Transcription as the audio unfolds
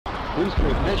booster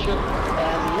ignition,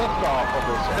 and liftoff of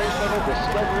the Space Shuttle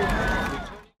Discovery.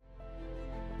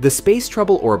 The Space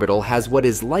Trouble Orbital has what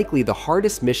is likely the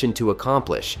hardest mission to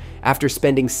accomplish after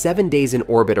spending 7 days in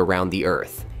orbit around the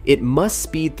Earth. It must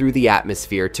speed through the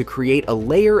atmosphere to create a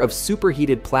layer of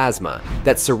superheated plasma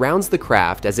that surrounds the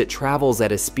craft as it travels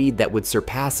at a speed that would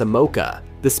surpass a mocha.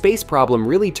 The space problem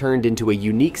really turned into a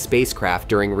unique spacecraft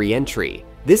during reentry.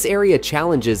 This area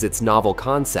challenges its novel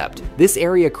concept. This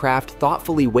area craft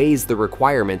thoughtfully weighs the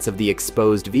requirements of the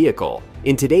exposed vehicle.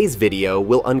 In today's video,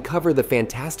 we'll uncover the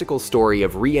fantastical story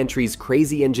of reentry's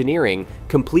crazy engineering,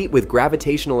 complete with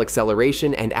gravitational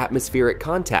acceleration and atmospheric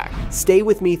contact. Stay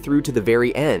with me through to the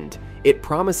very end. It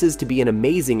promises to be an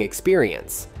amazing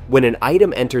experience. When an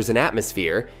item enters an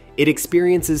atmosphere, it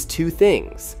experiences two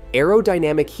things: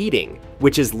 aerodynamic heating,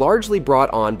 which is largely brought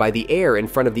on by the air in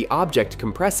front of the object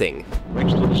compressing,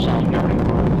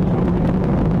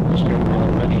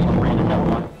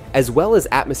 as well as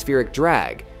atmospheric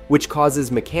drag, which causes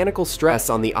mechanical stress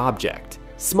on the object.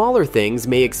 Smaller things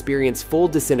may experience full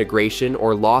disintegration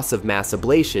or loss of mass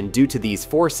ablation due to these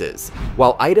forces,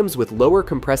 while items with lower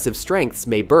compressive strengths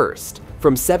may burst.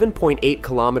 From 7.8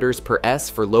 kilometers per s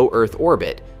for low Earth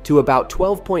orbit to about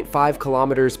 12.5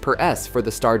 kilometers per s for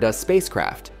the Stardust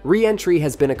spacecraft, re-entry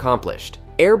has been accomplished.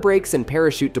 Air brakes and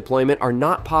parachute deployment are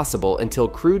not possible until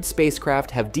crewed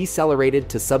spacecraft have decelerated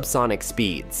to subsonic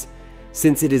speeds.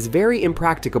 Since it is very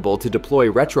impracticable to deploy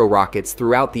retro rockets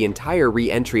throughout the entire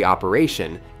re-entry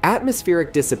operation,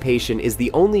 atmospheric dissipation is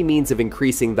the only means of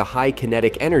increasing the high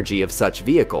kinetic energy of such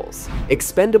vehicles.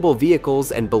 Expendable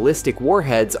vehicles and ballistic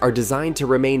warheads are designed to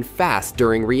remain fast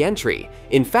during re-entry.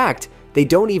 In fact, they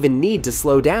don't even need to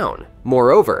slow down.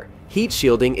 Moreover, heat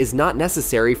shielding is not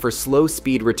necessary for slow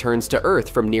speed returns to Earth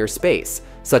from near space,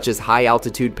 such as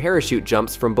high-altitude parachute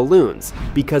jumps from balloons,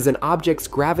 because an object's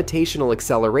gravitational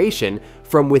acceleration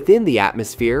from within the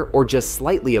atmosphere or just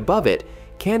slightly above it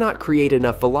cannot create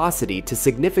enough velocity to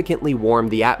significantly warm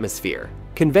the atmosphere.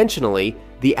 Conventionally,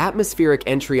 the atmospheric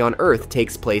entry on Earth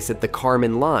takes place at the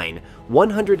Kármán line,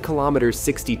 100 kilometers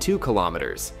 62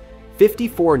 kilometers,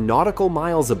 54 nautical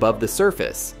miles above the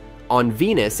surface. On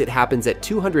Venus, it happens at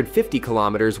 250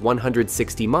 kilometers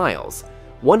 160 miles,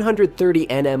 130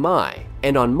 nmi,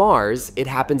 and on Mars, it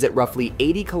happens at roughly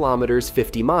 80 kilometers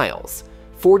 50 miles,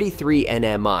 43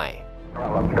 nmi.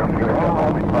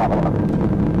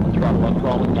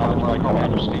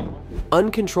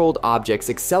 Uncontrolled objects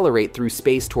accelerate through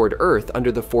space toward Earth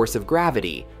under the force of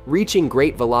gravity, reaching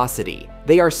great velocity.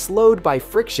 They are slowed by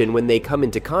friction when they come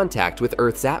into contact with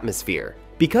Earth's atmosphere.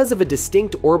 Because of a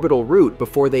distinct orbital route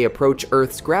before they approach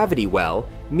Earth's gravity well,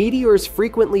 meteors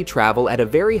frequently travel at a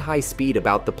very high speed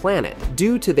about the planet.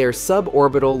 Due to their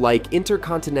suborbital like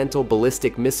intercontinental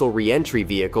ballistic missile re-entry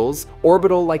vehicles,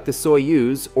 orbital like the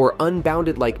Soyuz, or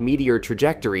unbounded like Meteor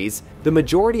trajectories, the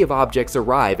majority of objects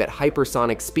arrive at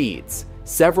hypersonic speeds.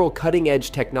 Several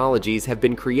cutting-edge technologies have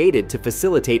been created to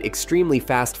facilitate extremely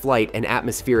fast flight and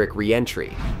atmospheric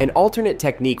re-entry. An alternate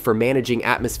technique for managing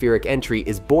atmospheric entry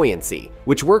is buoyancy,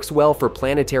 which works well for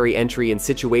planetary entry in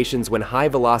situations when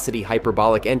high-velocity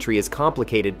hyperbolic entry is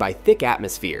complicated by thick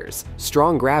atmospheres,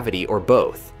 strong gravity, or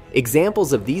both.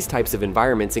 Examples of these types of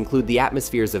environments include the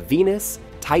atmospheres of Venus,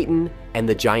 Titan, and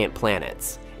the giant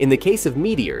planets. In the case of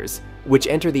meteors, which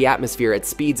enter the atmosphere at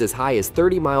speeds as high as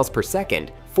 30 miles per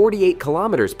second, 48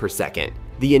 kilometers per second,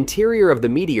 the interior of the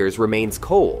meteors remains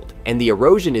cold, and the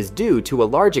erosion is due to a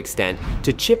large extent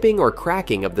to chipping or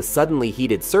cracking of the suddenly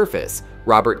heated surface,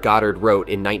 Robert Goddard wrote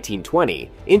in 1920,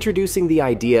 introducing the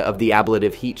idea of the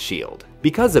ablative heat shield.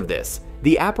 Because of this,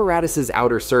 the apparatus's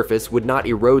outer surface would not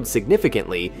erode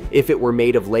significantly if it were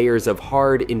made of layers of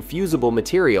hard, infusible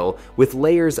material with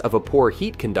layers of a poor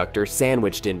heat conductor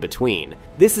sandwiched in between.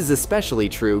 This is especially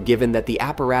true given that the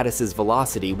apparatus's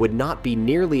velocity would not be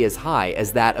nearly as high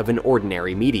as that of an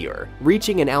ordinary meteor,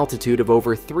 reaching an altitude of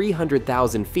over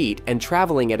 300,000 feet and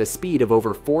traveling at a speed of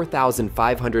over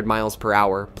 4,500 miles per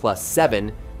hour plus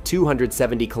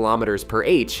 270 kilometers per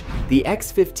h, the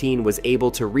X-15 was able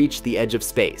to reach the edge of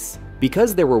space.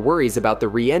 Because there were worries about the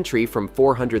re-entry from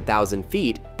 400,000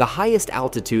 feet, the highest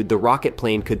altitude the rocket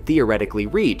plane could theoretically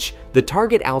reach, the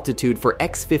target altitude for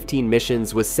X-15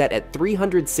 missions was set at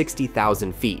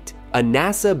 360,000 feet. A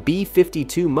NASA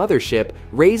B-52 mothership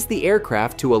raised the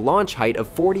aircraft to a launch height of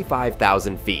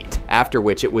 45,000 feet, after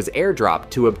which it was airdropped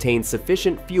to obtain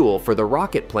sufficient fuel for the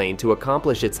rocket plane to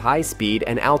accomplish its high speed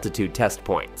and altitude test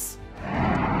points.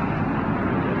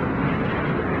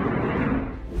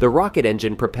 The rocket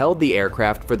engine propelled the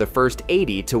aircraft for the first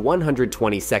 80 to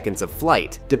 120 seconds of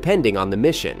flight, depending on the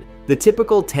mission. The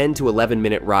typical 10 to 11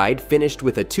 minute ride finished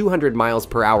with a 200 miles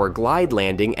per hour glide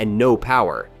landing and no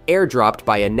power. Airdropped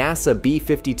by a NASA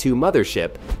B-52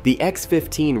 mothership, the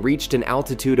X-15 reached an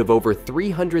altitude of over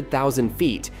 300,000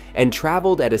 feet and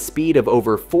traveled at a speed of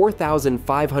over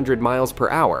 4,500 miles per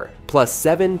hour, plus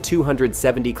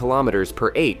 270 kilometers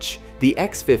per h. The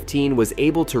X-15 was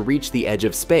able to reach the edge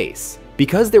of space.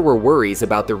 Because there were worries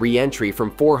about the re-entry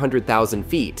from 400,000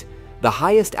 feet, the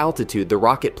highest altitude the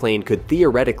rocket plane could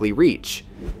theoretically reach.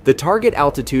 The target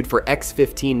altitude for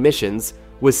X-15 missions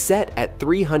was set at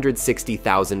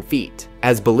 360,000 feet.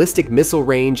 As ballistic missile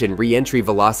range and re-entry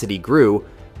velocity grew,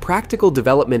 practical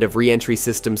development of re-entry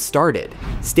systems started.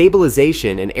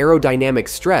 Stabilization and aerodynamic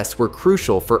stress were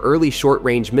crucial for early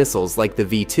short-range missiles like the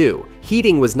V-2.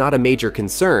 Heating was not a major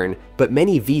concern, but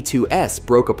many V-2S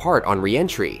broke apart on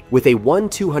re-entry. With a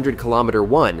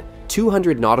 200-kilometer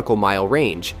 200 nautical mile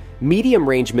range,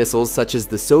 medium-range missiles such as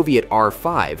the Soviet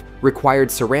R-5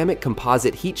 required ceramic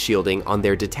composite heat shielding on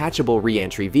their detachable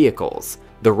re-entry vehicles.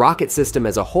 The rocket system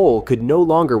as a whole could no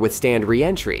longer withstand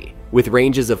re-entry. With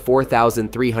ranges of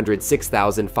 4,300,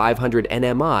 6,500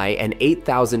 nmi and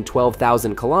 8,000,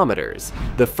 12,000 kilometers,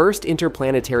 the first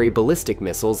interplanetary ballistic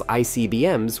missiles,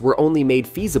 ICBMs, were only made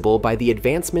feasible by the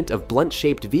advancement of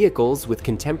blunt-shaped vehicles with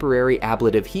contemporary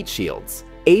ablative heat shields.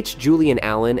 H. Julian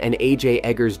Allen and A.J.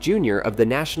 Eggers Jr. of the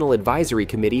National Advisory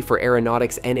Committee for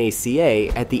Aeronautics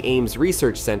NACA at the Ames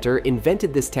Research Center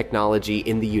invented this technology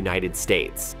in the United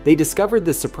States. They discovered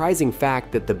the surprising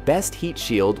fact that the best heat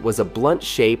shield was a blunt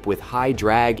shape with high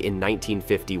drag in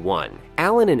 1951.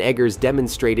 Allen and Eggers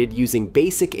demonstrated using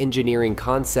basic engineering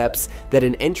concepts that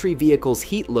an entry vehicle's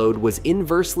heat load was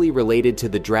inversely related to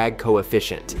the drag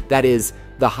coefficient. That is,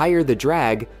 the higher the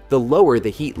drag, the lower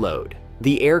the heat load.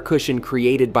 The air cushion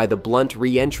created by the blunt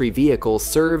re-entry vehicle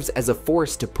serves as a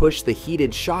force to push the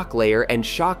heated shock layer and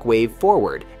shock wave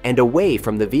forward and away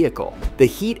from the vehicle. The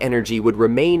heat energy would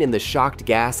remain in the shocked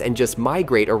gas and just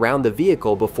migrate around the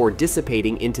vehicle before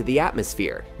dissipating into the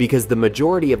atmosphere, because the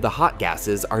majority of the hot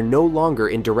gases are no longer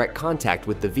in direct contact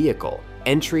with the vehicle.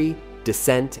 Entry,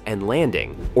 descent, and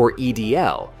landing, or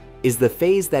EDL, is the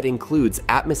phase that includes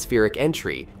atmospheric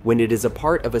entry when it is a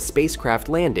part of a spacecraft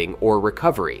landing or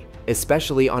recovery,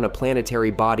 especially on a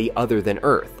planetary body other than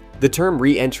Earth. The term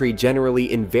re-entry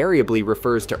generally invariably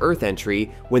refers to Earth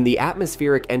entry when the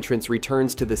atmospheric entrance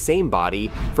returns to the same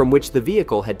body from which the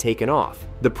vehicle had taken off.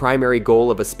 The primary goal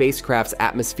of a spacecraft's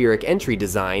atmospheric entry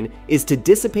design is to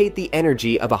dissipate the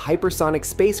energy of a hypersonic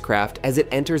spacecraft as it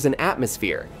enters an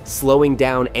atmosphere, slowing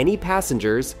down any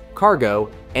passengers, cargo,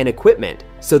 and equipment,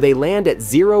 so they land at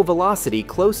zero velocity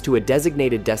close to a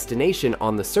designated destination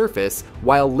on the surface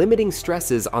while limiting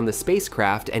stresses on the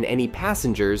spacecraft and any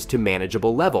passengers to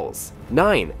manageable levels.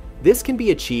 9. This can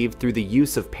be achieved through the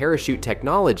use of parachute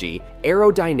technology,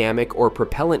 aerodynamic or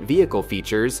propellant vehicle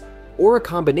features, or a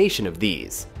combination of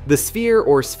these. The sphere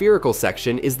or spherical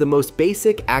section is the most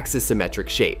basic axisymmetric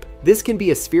shape. This can be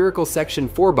a spherical section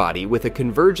forebody with a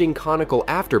converging conical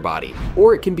afterbody,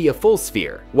 or it can be a full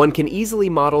sphere. One can easily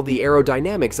model the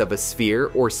aerodynamics of a sphere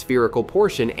or spherical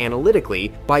portion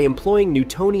analytically by employing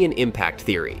Newtonian impact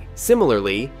theory.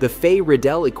 Similarly, the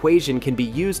Fay-Riddell equation can be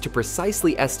used to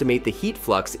precisely estimate the heat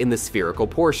flux in the spherical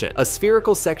portion. A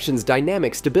spherical section's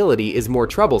dynamic stability is more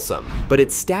troublesome, but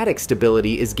its static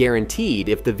stability is guaranteed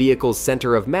if the vehicle's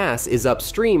center of mass is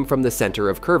upstream from the center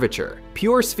of curvature.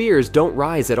 Pure spheres don't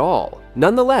rise at all.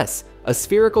 Nonetheless, a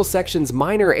spherical section's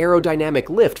minor aerodynamic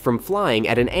lift from flying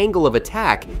at an angle of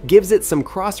attack gives it some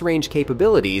cross-range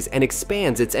capabilities and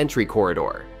expands its entry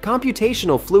corridor.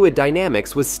 Computational fluid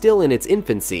dynamics was still in its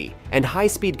infancy, and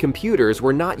high-speed computers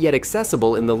were not yet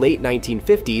accessible in the late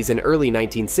 1950s and early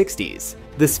 1960s.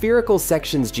 The spherical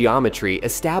section's geometry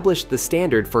established the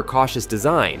standard for cautious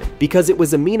design because it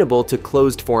was amenable to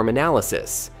closed-form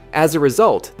analysis. As a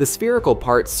result, the spherical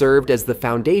part served as the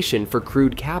foundation for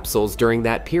crewed capsules during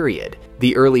that period.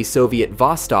 The early Soviet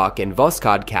Vostok and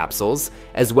Voskhod capsules,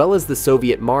 as well as the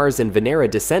Soviet Mars and Venera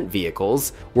descent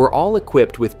vehicles, were all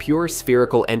equipped with pure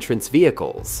spherical entrance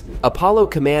vehicles. Apollo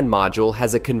Command Module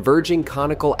has a converging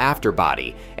conical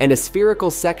afterbody and a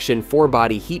spherical section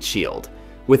forebody heat shield.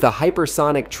 With a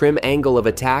hypersonic trim angle of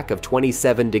attack of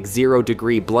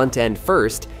 27°, blunt end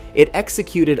first, it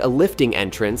executed a lifting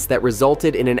entrance that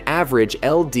resulted in an average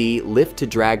LD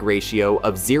lift-to-drag ratio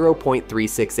of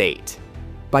 0.368.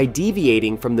 By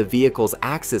deviating from the vehicle's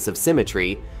axis of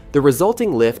symmetry, the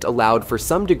resulting lift allowed for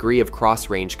some degree of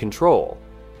cross-range control.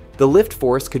 The lift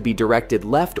force could be directed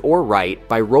left or right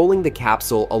by rolling the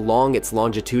capsule along its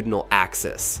longitudinal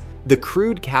axis. The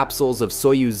crewed capsules of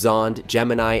Soyuz Zond,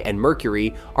 Gemini, and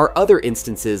Mercury are other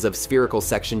instances of spherical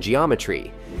section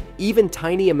geometry. Even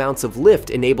tiny amounts of lift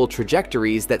enable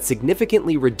trajectories that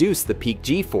significantly reduce the peak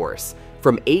g-force,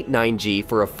 from 8-9 g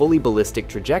for a fully ballistic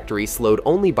trajectory slowed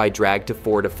only by drag to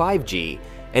 4 to 5 g,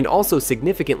 and also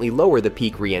significantly lower the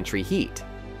peak reentry heat.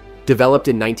 Developed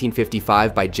in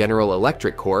 1955 by General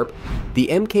Electric Corp, the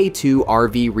Mk2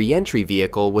 RV reentry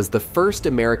vehicle was the first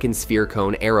American sphere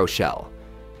cone aeroshell.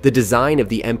 The design of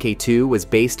the Mk2 was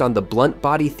based on the blunt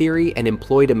body theory and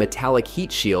employed a metallic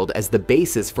heat shield as the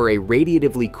basis for a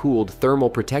radiatively cooled thermal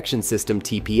protection system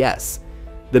 (TPS).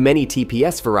 The many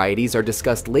TPS varieties are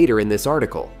discussed later in this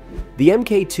article. The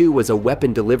Mk2 was a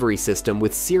weapon delivery system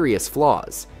with serious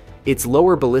flaws. Its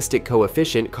lower ballistic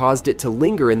coefficient caused it to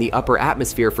linger in the upper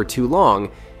atmosphere for too long,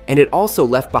 and it also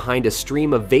left behind a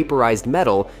stream of vaporized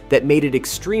metal that made it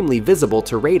extremely visible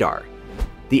to radar.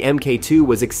 The Mk2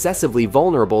 was excessively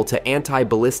vulnerable to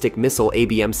anti-ballistic missile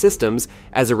ABM systems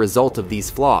as a result of these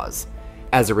flaws.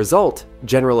 As a result,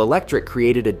 General Electric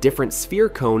created a different sphere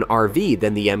cone RV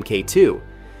than the Mk2.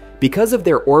 Because of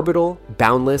their orbital,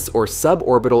 boundless, or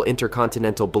suborbital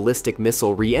intercontinental ballistic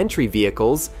missile reentry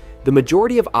vehicles, the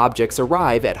majority of objects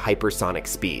arrive at hypersonic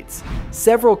speeds.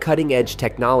 Several cutting-edge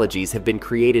technologies have been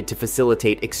created to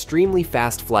facilitate extremely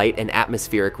fast flight and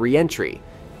atmospheric reentry.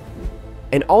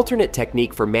 An alternate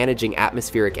technique for managing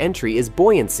atmospheric entry is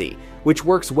buoyancy, which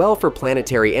works well for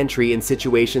planetary entry in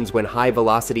situations when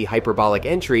high-velocity hyperbolic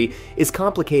entry is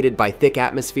complicated by thick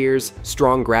atmospheres,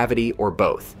 strong gravity, or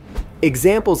both.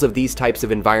 Examples of these types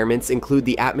of environments include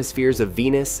the atmospheres of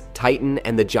Venus, Titan,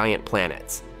 and the giant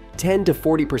planets. 10 to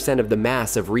 40% of the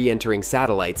mass of re-entering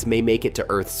satellites may make it to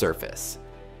Earth's surface.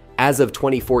 As of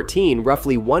 2014,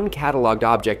 roughly one cataloged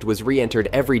object was re-entered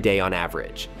every day on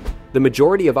average. The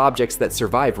majority of objects that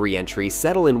survive re-entry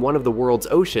settle in one of the world's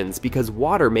oceans because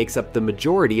water makes up the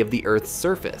majority of the Earth's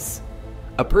surface.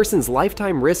 A person's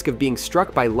lifetime risk of being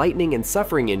struck by lightning and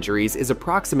suffering injuries is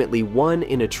approximately 1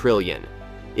 in a trillion.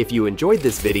 If you enjoyed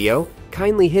this video,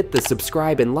 kindly hit the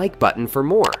subscribe and like button for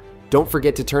more. Don't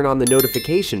forget to turn on the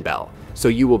notification bell so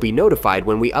you will be notified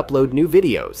when we upload new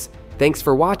videos. Thanks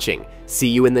for watching. See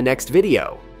you in the next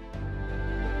video.